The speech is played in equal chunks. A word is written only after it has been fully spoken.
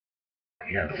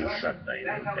Yeah, this is Sunday,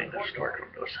 thing the story from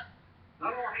those.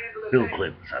 Bill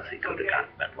Clinton says he could have gotten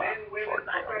Bin Laden before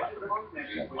 9/11.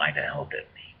 Well, why the hell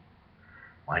didn't he?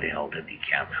 Why the hell didn't he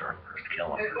capture him or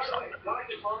kill him or something?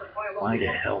 Why the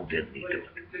hell didn't he do it?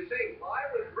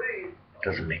 It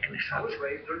doesn't make any sense.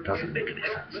 It doesn't make any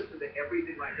sense. It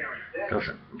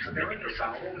doesn't make any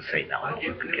sense to say now that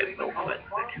you could get Bill Clinton,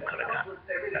 that you could have gotten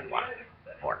Bin Laden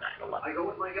before 9/11.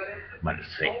 Might have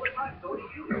saved or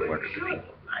alerted the people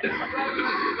of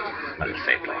 9/11. Might have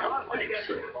saved a lot of lives.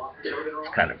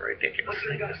 It's kind of a ridiculous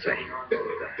thing to say.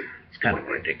 It's kind of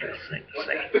a ridiculous thing to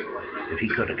say. If he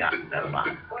could have gotten Bin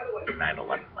Laden,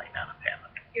 9/11 might not have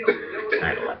happened.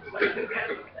 9/11 might not have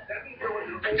happened.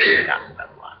 If he could have gotten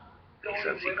Bin Laden, he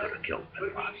says he could have killed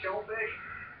Bin Laden.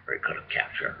 Or he could have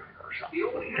captured him or something,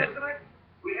 but he didn't.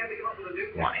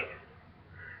 Why?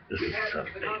 This is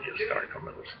something that just started from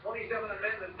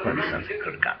Clinton says he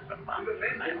could have gotten Bin Laden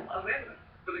in 9/11.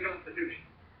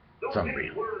 It's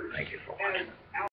unreal. Thank you for watching.